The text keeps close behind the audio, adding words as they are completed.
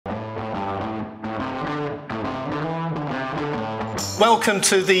Welcome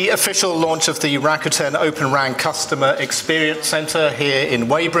to the official launch of the Rakuten Open RAN Customer Experience Centre here in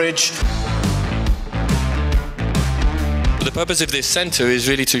Weybridge. The purpose of this centre is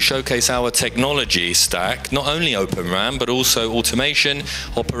really to showcase our technology stack, not only Open RAN, but also automation,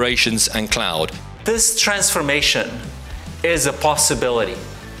 operations and cloud. This transformation is a possibility,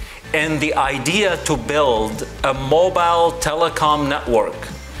 and the idea to build a mobile telecom network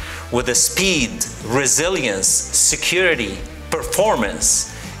with the speed, resilience, security,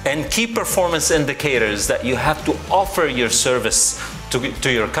 performance, and key performance indicators that you have to offer your service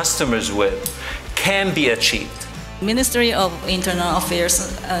to your customers with can be achieved. Ministry of Internal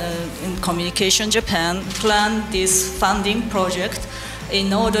Affairs and Communication Japan planned this funding project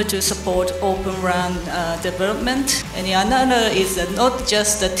in order to support Open RAN development. And another is not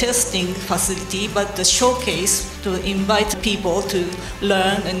just the testing facility, but the showcase to invite people to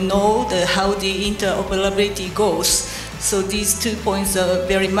learn and know how the interoperability goes. So these 2 points are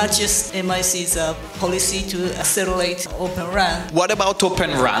very much MIC's policy to accelerate Open RAN. What about Open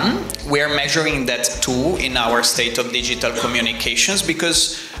RAN? We are measuring that too in our State of Digital Communications,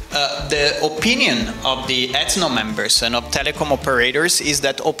 because the opinion of the ETNO members and of telecom operators is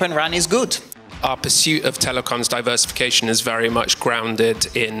that Open RAN is good. Our pursuit of telecoms diversification is very much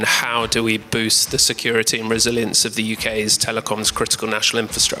grounded in how do we boost the security and resilience of the UK's telecoms critical national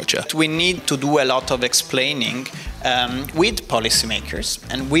infrastructure. We need to do a lot of explaining with policymakers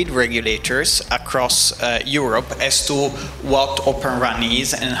and with regulators across Europe as to what Open RAN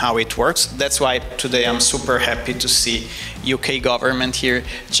is and how it works. That's why today I'm super happy to see UK government here,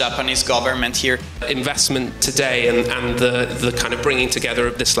 Japanese government here. Investment today and the kind of bringing together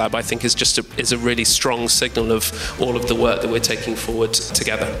of this lab, I think, is a really strong signal of all of the work that we're taking forward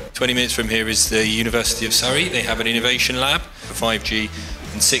together. 20 minutes from here is the University of Surrey. They have an innovation lab for 5G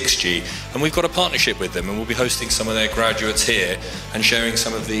and 6G, and we've got a partnership with them, and we'll be hosting some of their graduates here and sharing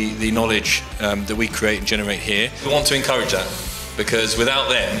some of the knowledge that we create and generate here. We want to encourage that, because without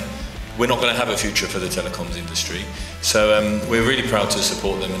them we're not going to have a future for the telecoms industry. So we're really proud to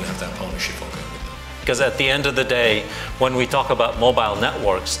support them and have that partnership ongoing with them. Because at the end of the day, when we talk about mobile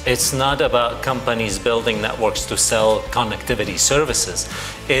networks, it's not about companies building networks to sell connectivity services.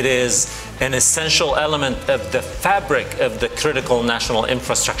 It is an essential element of the fabric of the critical national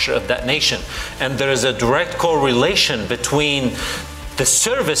infrastructure of that nation. And there is a direct correlation between the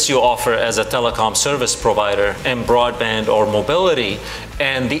service you offer as a telecom service provider in broadband or mobility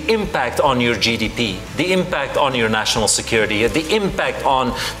and the impact on your GDP, the impact on your national security, the impact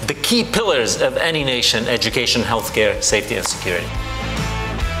on the key pillars of any nation: education, healthcare, safety and security.